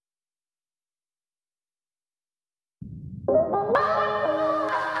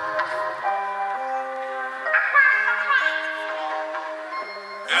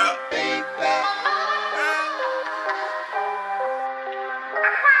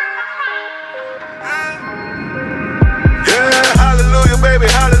Baby,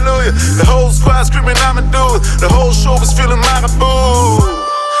 hallelujah. The whole squad screaming, I'ma do it. The whole show was feeling marabou.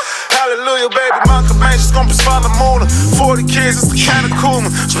 Hallelujah, baby, man just komt van de molen. 40 kids is de kleine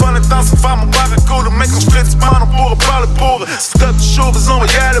koemen. Spannend dansen van mijn barracuda. Make ons sprits, mannen, boeren, ballen, boeren. Stad de show, we zijn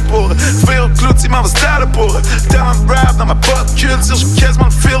jaren boeren. Veel kloetsie, maar we staan boeren. Dan mijn rap, naar mijn butt, kids. Als je kids,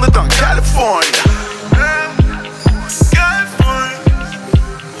 man, feel it on California.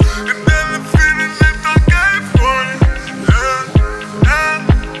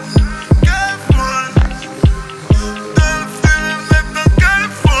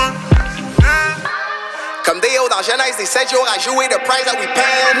 Dans Genèse, des 7 jours à jouer the price that we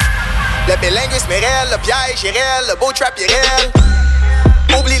paying. Le bilinguisme est réel, le piège est réel, le beau trap est réel.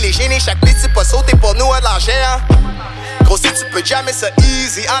 Oublie les génies, chaque petit pas sauter pour nous a de l'argent. Gros si tu peux jamais ça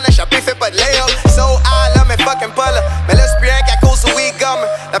easy, en échappé fais pas de layup. So high là mais fucking pas là. Mais là c'est plus rien qu'à cause où we gum.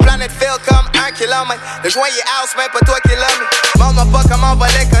 La planète feel comme 1 kilomètre. Le joint il est house mais pas toi qui l'as. Demande-moi pas comment va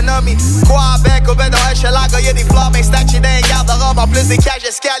l'économie. Quoi avec au bed dans HLA, y'a des fleurs ben statchés dans les garde-robes. En plus des cages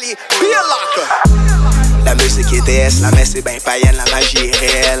escaliers, be a locker. La musique est DS, la messe est ben païenne, la magie est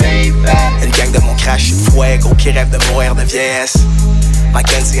réelle. Une gang de mon crash, une fuego qui rêve de mourir de vieillesse.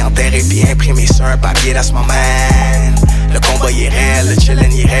 Mackenzie enterré puis imprimé sur un papier dans ce moment. Le combat il est réel, le chillin'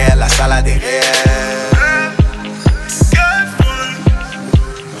 il est réel, la salade est réelle.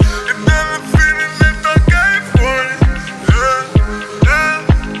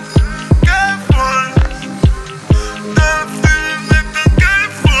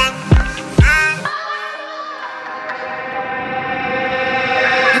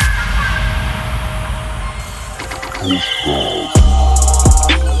 ToastDawg.